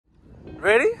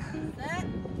Ready? Set.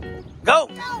 Go!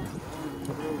 Go!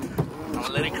 I'm gonna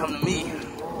let it come to me.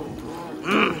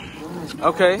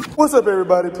 Okay. What's up,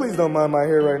 everybody? Please don't mind my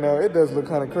hair right now. It does look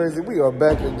kind of crazy. We are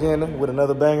back again with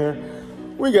another banger.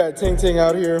 We got Ting Ting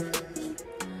out here.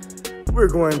 We're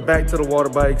going back to the water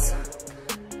bikes.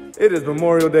 It is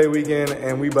Memorial Day weekend,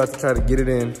 and we about to try to get it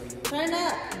in. Turn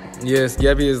up. Yes,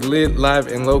 Gabby is lit, live,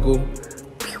 and local.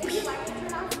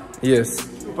 Yes.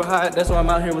 Super hot. That's why I'm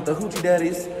out here with the hoochie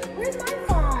daddies. Where's my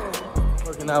phone?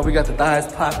 Working out. We got the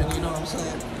thighs popping, you know what I'm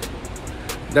saying?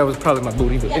 That was probably my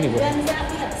booty, but anyway. Guns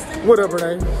out, we got the stomach. What up,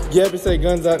 Renee? Gabby say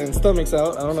guns out and stomachs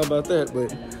out. I don't know about that,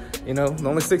 but you know, the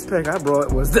only six pack I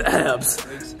brought was the abs.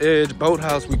 Edge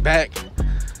Boathouse, we back.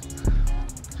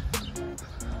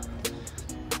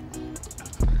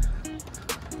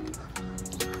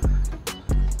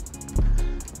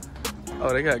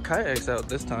 Oh, they got kayaks out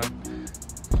this time.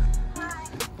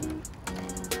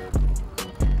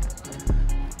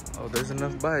 Oh, there's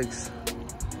enough bikes.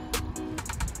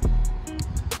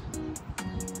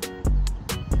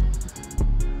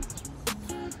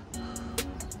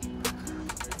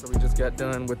 So we just got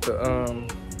done with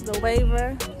the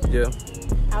waiver. yeah.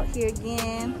 Out here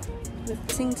again with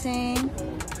Ting Ting.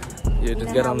 Yeah,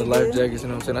 just got on the life jackets, you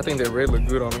know what I'm saying? I think that red look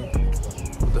good on me.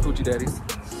 The hoochie daddies.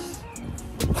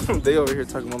 They over here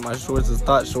talking about my shorts as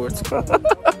thought shorts.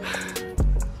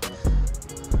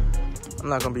 I'm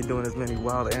not gonna be doing as many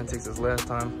wild antics as last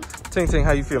time. Ting Ting,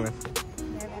 how you feeling?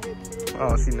 Nervous.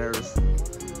 Oh, she nervous.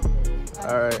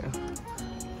 All right.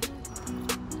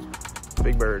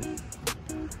 Big bird.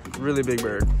 Really big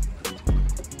bird.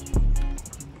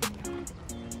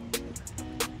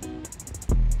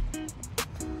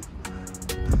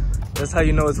 That's how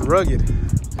you know it's rugged.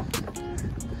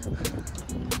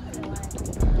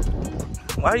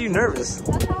 Why are you nervous?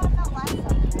 That's how I felt last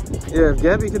time. Yeah, if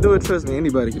Gabby could do it, trust me,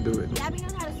 anybody could do it. Gabby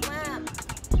knows how to swim.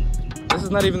 This is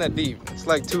not even that deep. It's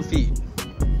like 2 feet.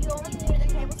 You only need a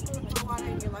tablespoon of water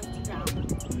in your lungs to drown.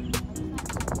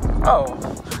 Oh,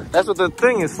 that's what the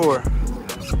thing is for.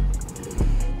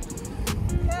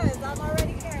 Because I'm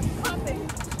already here. I'm pumping.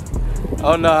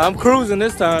 Oh no, I'm cruising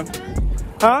this time.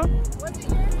 Huh? What's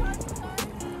your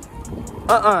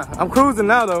part? I'm cruising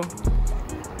now though.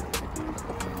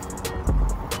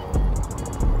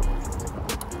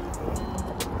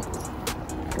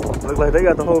 Look like they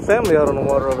got the whole family out on the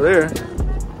water over there.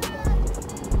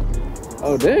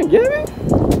 Oh dang, Gabby?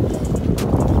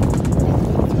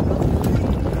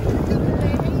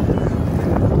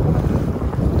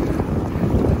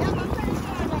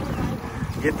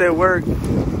 Get that work.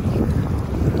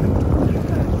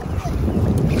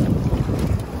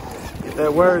 Get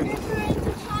that work.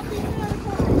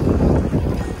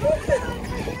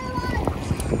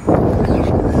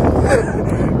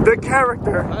 The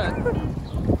character.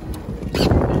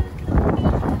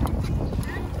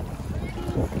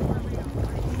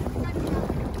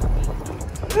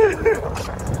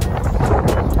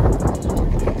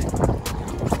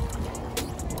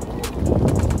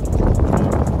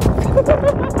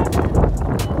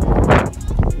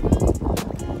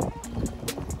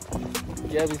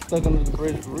 Gabby's stuck under the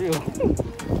bridge for real.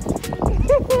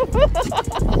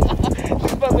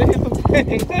 She's about to hit the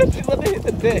thing. She's about to hit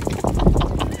the deck.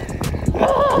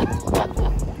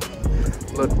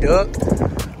 Little duck.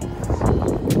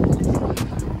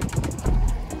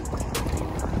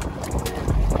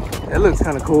 That looks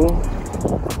kind of cool.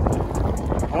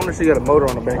 I wonder if she got a motor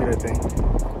on the back of that thing.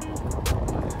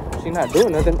 She not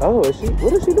doing nothing. Oh, is she?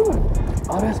 What is she doing?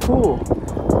 Oh, that's cool.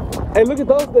 Hey, look at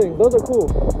those things. Those are cool.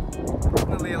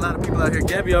 Definitely a lot of people out here.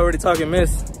 Gabby already talking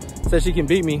mess. Said she can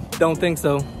beat me. Don't think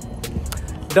so.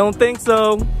 Don't think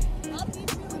so. I'll beat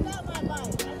you without my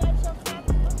bike. I got your crap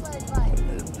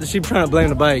bike. She trying to blame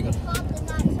the bike.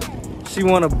 She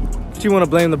wanna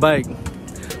blame the bike.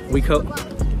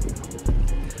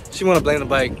 She wanna blame the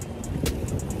bike.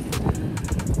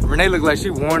 Renee look like she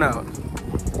worn out.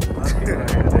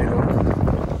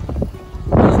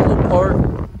 Nice little park.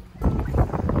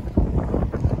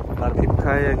 A lot of people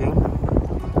kayaking.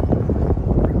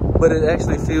 But it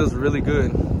actually feels really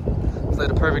good. It's like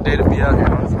the perfect day to be out here,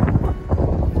 honestly.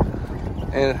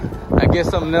 And I guess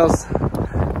something else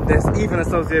that's even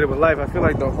associated with life. I feel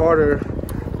like the harder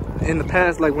in the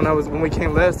past, like when we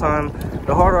came last time,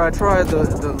 the harder I tried,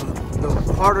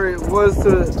 the harder it was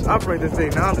to operate this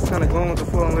thing. Now I'm just kind of going with the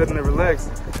flow and letting it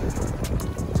relax.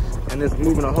 And it's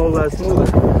moving a whole lot smoother.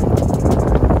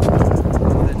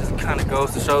 It just kind of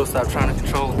goes to show, stop trying to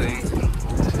control things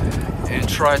and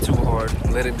try too hard.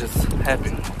 Let it just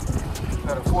happen.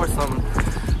 Gotta force something,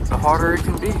 the harder it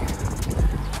can be.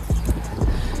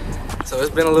 So it's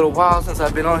been a little while since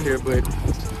I've been on here, but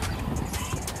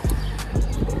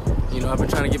I've been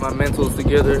trying to get my mentals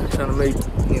together, trying to make,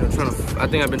 I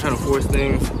think I've been trying to force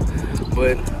things,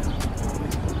 but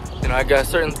I got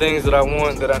certain things that I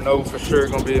want that I know for sure are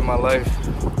gonna be in my life,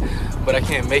 but I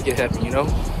can't make it happen,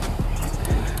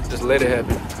 Just let it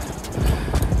happen.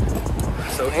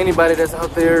 So anybody that's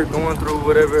out there going through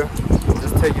whatever,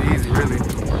 just take it easy, really.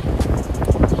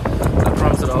 I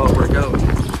promise it'll all work out.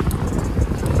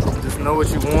 Just know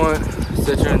what you want,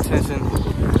 set your intention,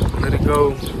 let it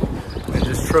go, and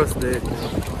just trust that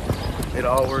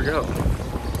it'll all work out.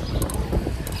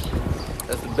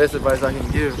 That's the best advice I can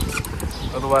give.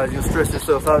 Otherwise, you'll stress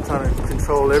yourself out trying to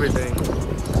control everything.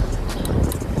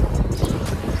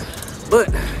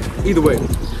 But either way,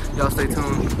 y'all stay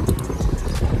tuned.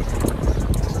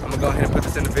 I'm gonna go ahead and put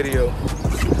this in the video.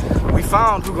 We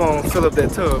found who gonna fill up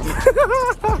that tub.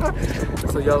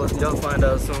 So y'all find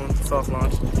out soon. Soft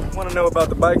launch. Want to know about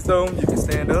the bikes though? You can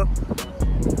stand up.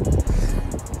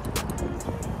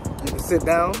 You can sit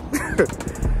down.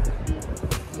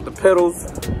 The pedals,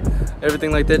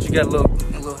 everything like that. You got a little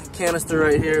canister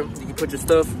right here. You can put your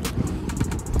stuff.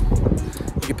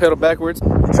 You can pedal backwards.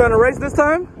 You trying to race this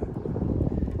time?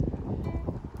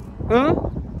 Huh?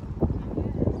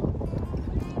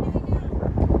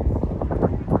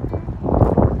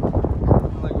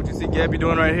 Like what you see Gabby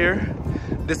doing right here,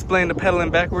 displaying the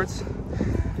pedaling backwards.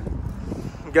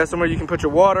 You got somewhere you can put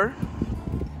your water,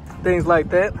 things like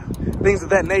that, things of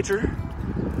that nature.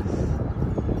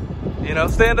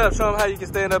 Stand up, show them how you can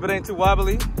stand up. It ain't too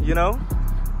wobbly, You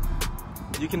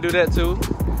can do that too.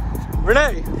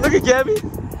 Renee, look at Gabby.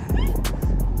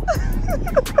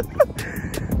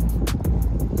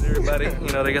 Everybody,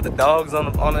 they got the dogs on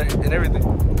it and everything.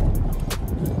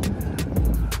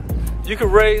 You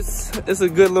can race. It's a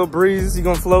good little breeze. You're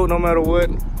gonna float no matter what.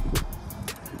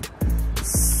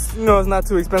 It's not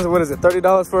too expensive. What is it,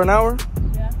 $30 for an hour?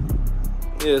 Yeah.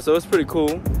 Yeah, so it's pretty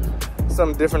cool.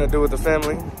 Something different to do with the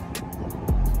family.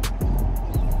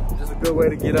 Just a good way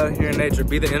to get out here in nature.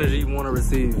 Be the energy you want to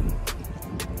receive.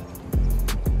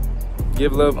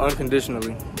 Give love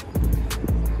unconditionally.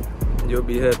 You'll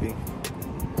be happy.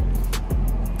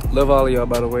 Love all of y'all,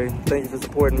 by the way. Thank you for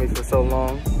supporting me for so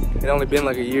long. It only been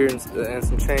like a year and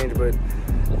some change, but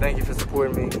thank you for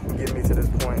supporting me, getting me to this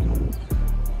point.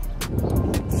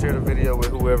 Share the video with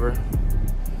whoever.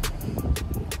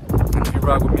 And if you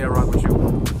rock with me, I rock with you.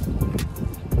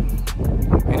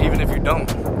 And even if you don't,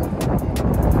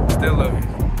 still love you.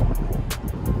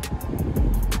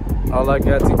 All I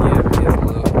got to give is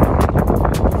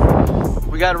love.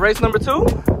 We got race number 2.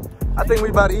 I think we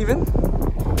about even.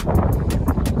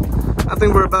 I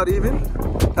think we're about even.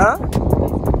 Huh?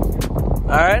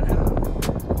 All right.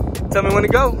 Tell me when to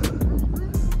go.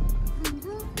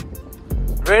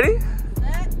 Ready?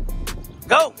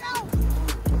 Go.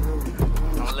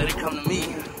 I'm gonna let it come to me.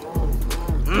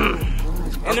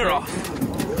 And they're off.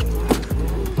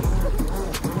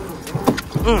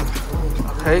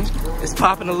 Okay. It's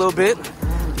popping a little bit.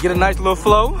 You get a nice little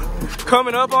flow.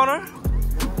 Coming up on her.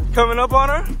 Coming up on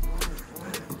her.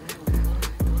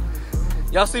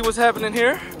 Y'all see what's happening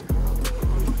here?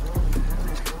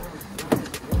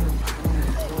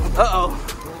 Uh-oh.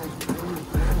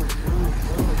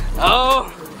 Oh,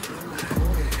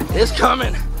 it's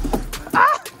coming.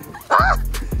 Ah, ah.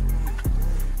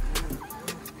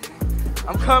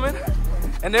 I'm coming.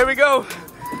 And there we go.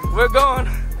 We're going.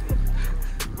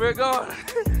 We're going.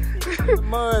 The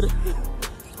mud.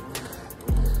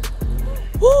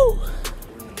 Woo!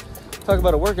 Talk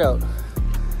about a workout.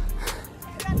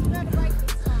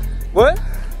 What?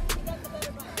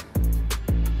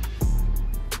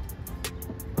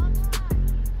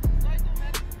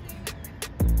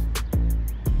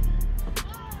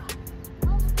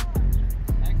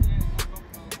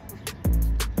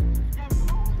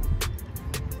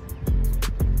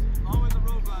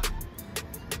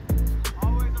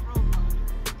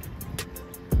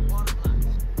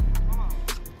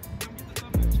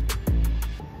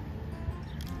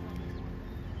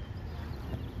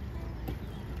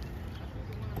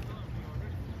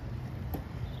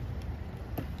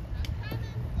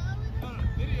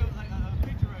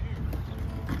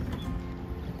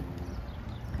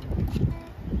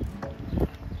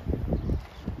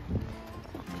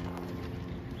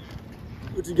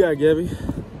 What you got, Gabby?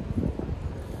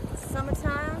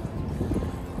 Summertime.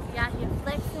 We out here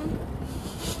flexing.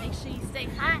 Make sure you stay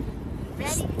hot,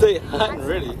 ready. Stay hot and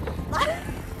ready.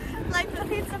 Like the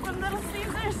pizza from Little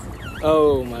Caesars.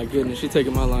 Oh my goodness, she's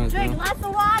taking my lines Drink now. lots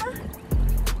of water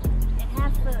and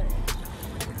have fun.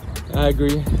 I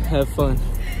agree. Have fun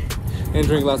and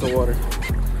drink lots of water.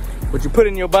 What you put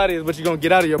in your body is what you're gonna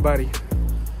get out of your body.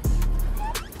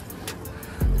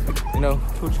 know,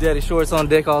 Hoochie Daddy shorts on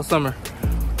deck all summer.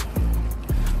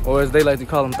 Or as they like to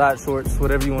call them, thought shorts,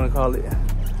 whatever you want to call it.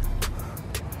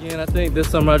 Again, I think this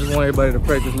summer I just want everybody to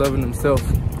practice loving themselves.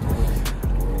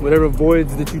 Whatever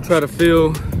voids that you try to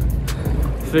fill,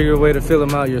 figure a way to fill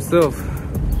them out yourself.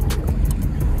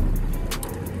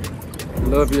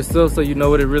 Love yourself so you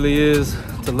know what it really is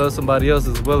to love somebody else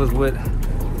as well as what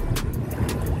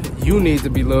you need to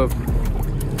be loved.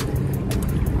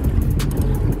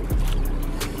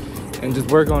 And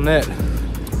just work on that.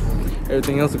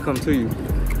 Everything else will come to you.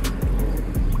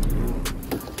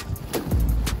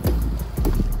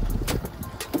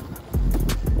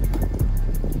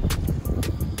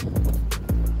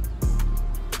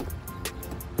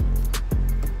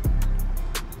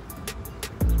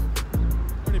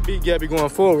 Beat Gabby going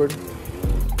forward.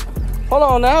 Hold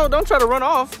on now, don't try to run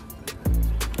off.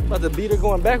 About to beat her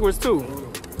going backwards too.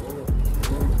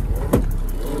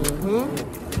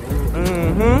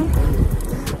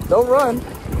 Don't run.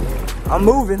 I'm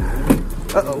moving.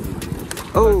 Uh-oh.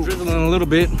 Oh, drizzling a little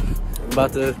bit.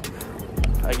 About to,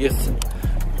 I guess,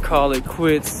 call it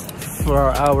quits for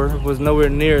our hour. It was nowhere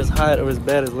near as hot or as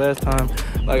bad as last time.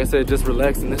 Like I said, just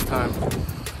relaxing this time.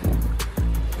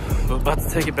 But about to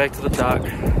take it back to the dock.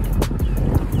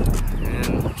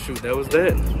 And shoot, that was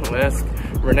that. I'll ask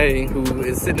Renee, who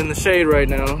is sitting in the shade right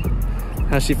now,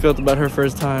 how she felt about her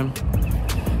first time.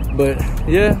 But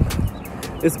yeah,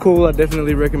 it's cool. I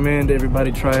definitely recommend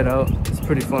everybody try it out. It's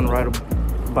pretty fun to ride a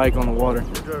bike on the water.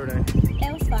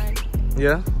 It was fun.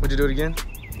 Yeah? Would you do it again?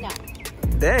 No.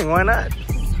 Dang, why not?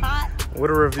 It's hot. What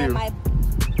a review. And my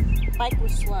bike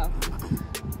was slow.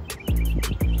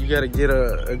 You gotta get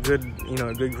a good, you know,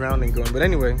 a good grounding going. But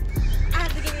anyway. I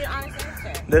have to give you an honest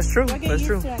answer. That's true. We'll get That's used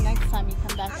true. to it next time you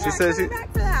come back. She says she.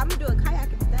 Back for that. I'm gonna do a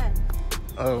kayak instead.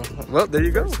 Oh, well, there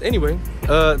you go. Anyway,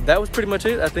 that was pretty much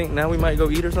it. I think now we might go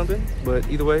eat or something. But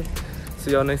either way,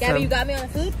 see y'all next Gabby, time. you got me on the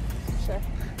food? Sure.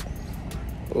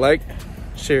 Like,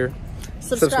 share,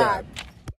 Subscribe.